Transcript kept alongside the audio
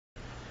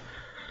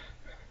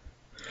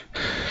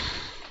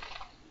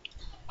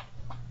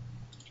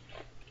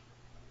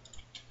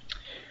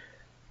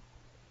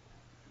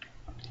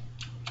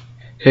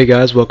Hey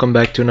guys, welcome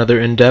back to another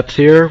in-depth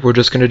here. We're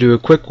just going to do a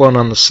quick one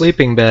on the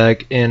sleeping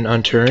bag in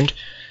Unturned.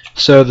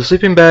 So the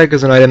sleeping bag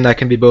is an item that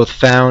can be both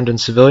found in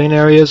civilian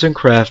areas and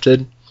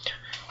crafted.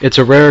 It's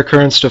a rare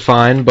occurrence to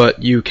find,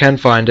 but you can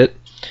find it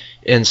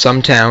in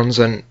some towns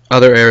and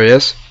other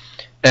areas.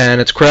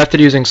 And it's crafted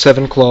using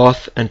 7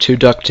 cloth and 2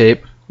 duct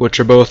tape, which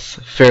are both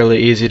fairly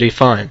easy to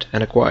find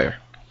and acquire.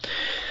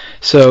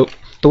 So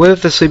the way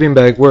that the sleeping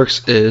bag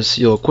works is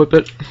you'll equip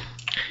it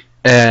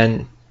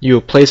and you'll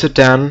place it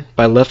down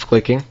by left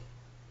clicking,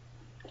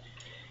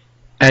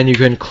 and you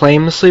can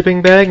claim the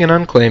sleeping bag and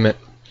unclaim it.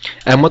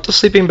 And what the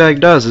sleeping bag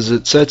does is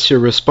it sets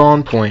your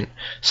respawn point.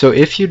 So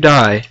if you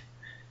die,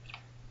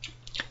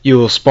 you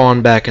will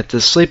spawn back at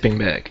this sleeping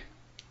bag.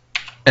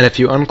 And if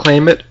you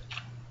unclaim it,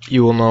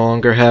 you will no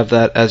longer have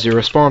that as your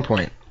respawn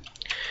point.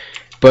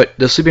 But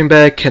the sleeping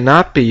bag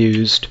cannot be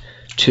used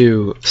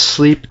to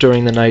sleep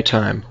during the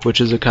nighttime,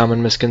 which is a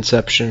common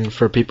misconception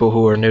for people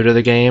who are new to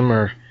the game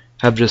or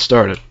have just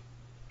started.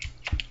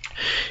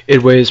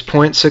 It weighs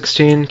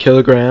 0.16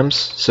 kilograms,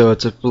 so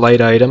it's a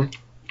light item,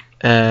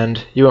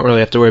 and you won't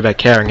really have to worry about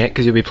carrying it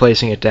because you'll be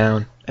placing it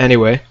down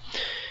anyway.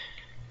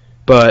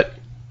 But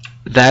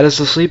that is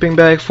the sleeping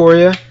bag for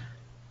you.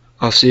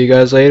 I'll see you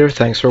guys later.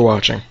 Thanks for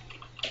watching.